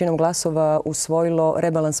većinom glasova usvojilo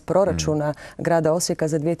rebalans proračuna grada Osijeka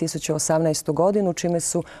za 2018. godinu, čime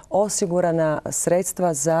su osigurana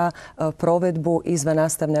sredstva za provedbu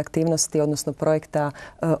izvannastavne aktivnosti, odnosno projekta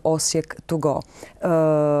Osijek to go.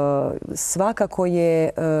 Svakako je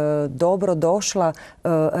dobro došla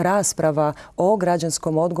rasprava o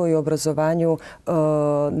građanskom odgoju i obrazovanju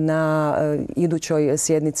na idućoj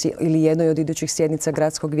sjednici ili jednoj od idućih sjednica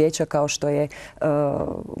gradskog vijeća, kao što je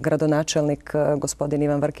gradonačelnik gospodin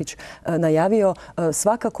Ivan Vrkić najavio.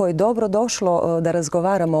 Svakako je dobro došlo da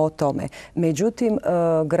razgovaramo o tome. Međutim,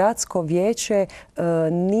 gradsko vijeće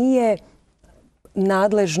nije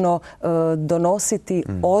nadležno donositi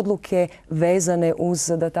odluke vezane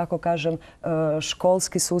uz, da tako kažem,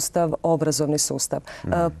 školski sustav, obrazovni sustav.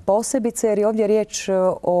 Posebice jer je ovdje riječ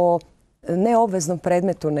o neobveznom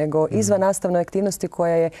predmetu, nego izvannastavnoj aktivnosti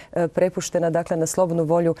koja je prepuštena dakle, na slobodnu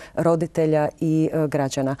volju roditelja i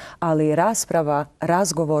građana. Ali rasprava,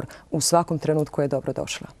 razgovor u svakom trenutku je dobro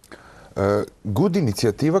došla. Good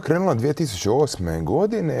inicijativa krenula 2008.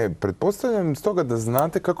 godine. Pretpostavljam stoga da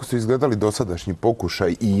znate kako su izgledali dosadašnji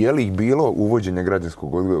pokušaj i je li ih bilo uvođenja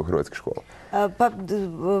građanskog odgoja u hrvatske škole?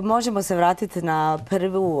 Možemo se vratiti na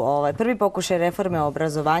prvi pokušaj reforme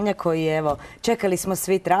obrazovanja koji je, evo, čekali smo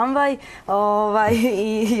svi tramvaj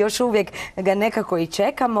i još uvijek ga nekako i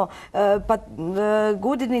čekamo.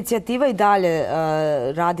 Good inicijativa i dalje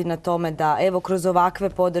radi na tome da, evo, kroz ovakve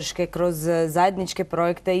podrške, kroz zajedničke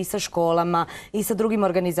projekte i sa školama i sa drugim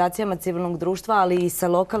organizacijama civilnog društva, ali i sa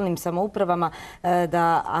lokalnim samoupravama,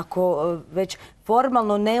 da ako već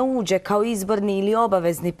formalno ne uđe kao izborni ili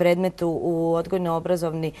obavezni predmet u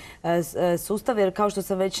odgojno-obrazovni sustav, jer kao što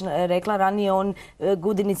sam već rekla ranije,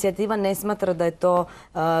 Good inicijativa ne smatra da je to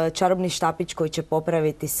čarobni štapić koji će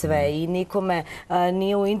popraviti sve i nikome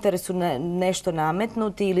nije u interesu nešto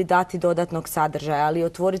nametnuti ili dati dodatnog sadržaja, ali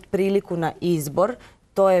otvoriti priliku na izbor.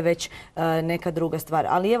 To je već neka druga stvar.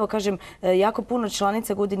 Ali evo, kažem, jako puno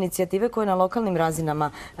članica Good inicijative koje na lokalnim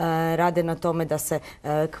razinama rade na tome da se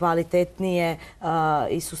kvalitetnije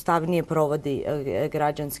i sustavnije provodi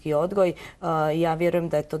građanski odgoj. Ja vjerujem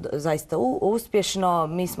da je to zaista uspješno.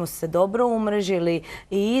 Mi smo se dobro umrežili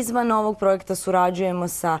i izvan ovog projekta surađujemo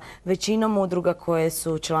sa većinom udruga koje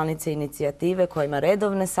su članice inicijative, koja ima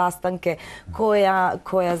redovne sastanke,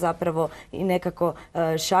 koja zapravo i nekako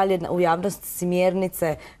šalje u javnost smjernice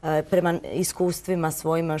prema iskustvima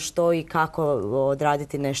svojima što i kako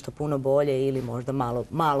odraditi nešto puno bolje ili možda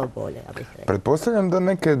malo bolje, ja bih rekla. Pretpostavljam da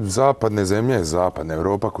neke zapadne zemlje, zapadna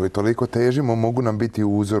Europa koje toliko težimo, mogu nam biti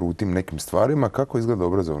uzor u tim nekim stvarima. Kako izgleda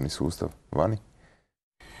obrazovni sustav vani?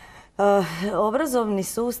 Obrazovni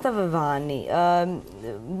sustav vani.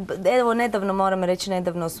 Evo,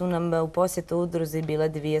 nedavno su nam u posjetu udruzi bile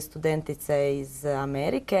 2 studentice iz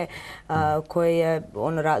Amerike koje je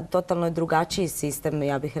totalno drugačiji sistem,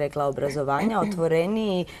 ja bih rekla, obrazovanja,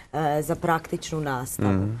 otvoreniji za praktičnu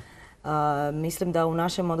nastavu. Mislim da u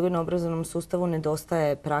našem odgojno-obrazovnom sustavu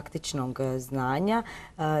nedostaje praktičnog znanja.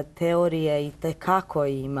 Teorije i tekako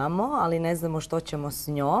imamo, ali ne znamo što ćemo s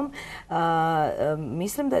njom.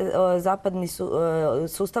 Mislim da je zapadni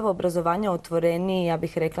sustav obrazovanja otvoreniji, ja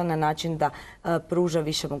bih rekla, na način da pruža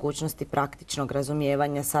više mogućnosti praktičnog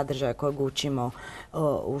razumijevanja sadržaja kojeg učimo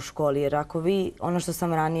u školi. Jer ako vi, ono što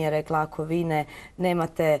sam ranije rekla, ako vi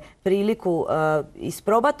nemate priliku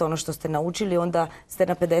isprobati ono što ste naučili, onda ste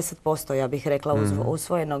na 50%, ja bih rekla,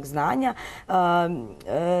 usvojenog znanja.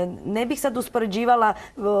 Ne bih sad uspoređivala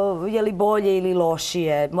je li bolje ili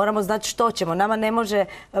lošije. Moramo znati što ćemo. Nama ne može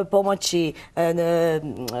pomoći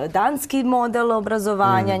danski model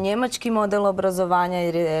obrazovanja, njemački model obrazovanja,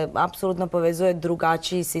 jer apsolutno povezuje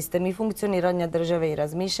drugačiji sistem i funkcioniranja države i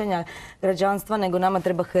razmišljanja građanstva, nego nama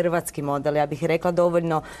treba hrvatski model. Ja bih rekla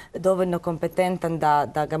dovoljno kompetentan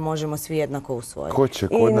da ga možemo svi jednako usvojiti. Ko će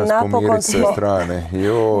kod nas pomiriti sve strane?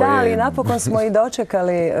 Da, ali napokon smo i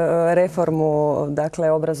dočekali reformu,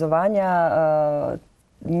 dakle, obrazovanja.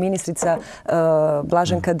 Ministrica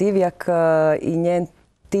Blaženka Divjak i njen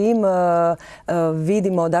tim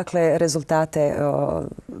vidimo, dakle, rezultate.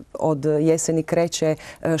 Od jeseni kreće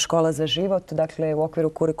Škola za život, dakle, u okviru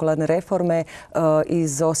kurikularne reforme.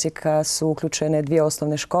 Iz Osijeka su uključene 2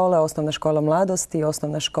 osnovne škole, Osnovna škola mladosti i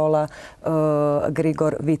Osnovna škola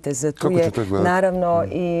Grigor Vitez. Tu je naravno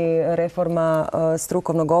i reforma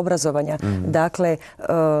strukovnog obrazovanja. Dakle,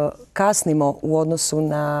 kasnimo u odnosu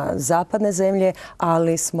na zapadne zemlje,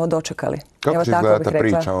 ali smo dočekali. Kako će izgledati ta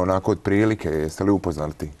priča, onako otprilike, jeste li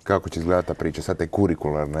upoznati? Kako će izgledati ta priča, sad te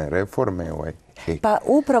kurikularne reforme? Pa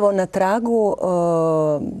upravo na tragu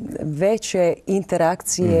veće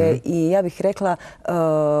interakcije i, ja bih rekla,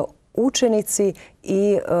 učenici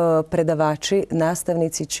i predavači,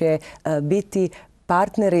 nastavnici će biti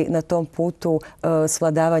partneri na tom putu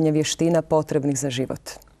svladavanja vještina potrebnih za život.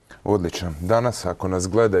 Odlično. Danas, ako nas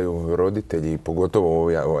gledaju roditelji, pogotovo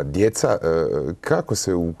ova djeca, kako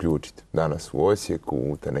se uključiti danas u Osijeku,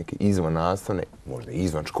 u te neke izvan nastavne, možda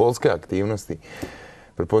izvan školske aktivnosti?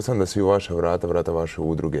 Pretpostavljam da su i vaša vrata vaše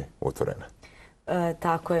udruge otvorena.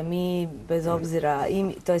 Tako je, mi bez obzira,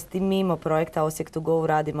 to jest i mimo projekta Osijek to go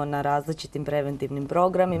radimo na različitim preventivnim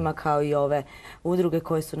programima, kao i ove udruge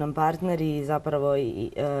koje su nam partneri i zapravo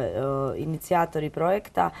inicijatori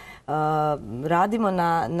projekta. Radimo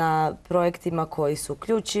na projektima koji su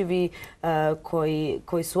uključivi,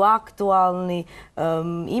 koji su aktualni.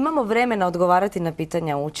 Imamo vremena odgovarati na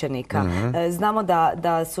pitanja učenika. Znamo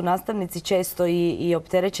da su nastavnici često i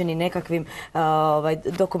opterećeni nekakvim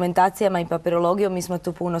dokumentacijama i papirologijom tehnologijom, mi smo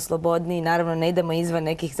tu puno slobodniji. Naravno, ne idemo izvan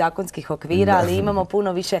nekih zakonskih okvira, ali imamo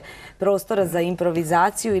puno više prostora za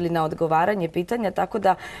improvizaciju ili na odgovaranje pitanja, tako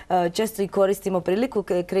da često i koristimo priliku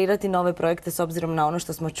kreirati nove projekte s obzirom na ono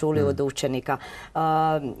što smo čuli od učenika.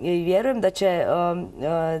 I vjerujem da će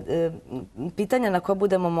pitanja na koja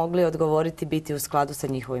budemo mogli odgovoriti biti u skladu sa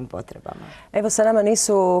njihovim potrebama. Evo, sa nama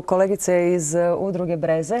nisu kolegice iz udruge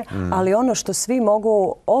Breze, ali ono što svi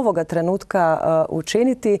mogu ovoga trenutka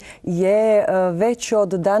učiniti je već od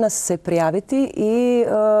danas se prijaviti i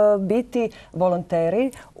biti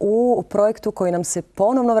volonteri u projektu koji nam se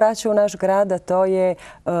ponovno vraća u naš grad, a to je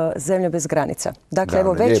Zemlja bez granica. Dakle,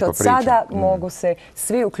 evo već od sada mogu se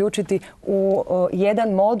svi uključiti u jedan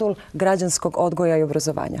modul građanskog odgoja i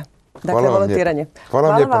obrazovanja. Dakle, volontiranje. Hvala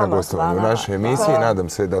vam lijepo na gostovanju u našoj emisiji. Nadam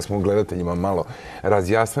se da smo gledateljima malo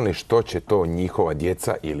razjasnili što će to njihova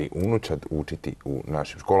djeca ili unučad učiti u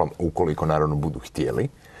našim školama, ukoliko naravno budu htjeli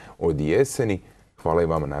od jeseni. Hvala i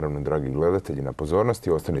vama, naravno, dragi gledatelji, na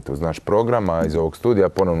pozornosti. Ostanite uz naš program, a iz ovog studija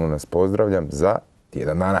ponovno nas pozdravljam za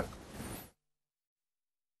tjedan dana.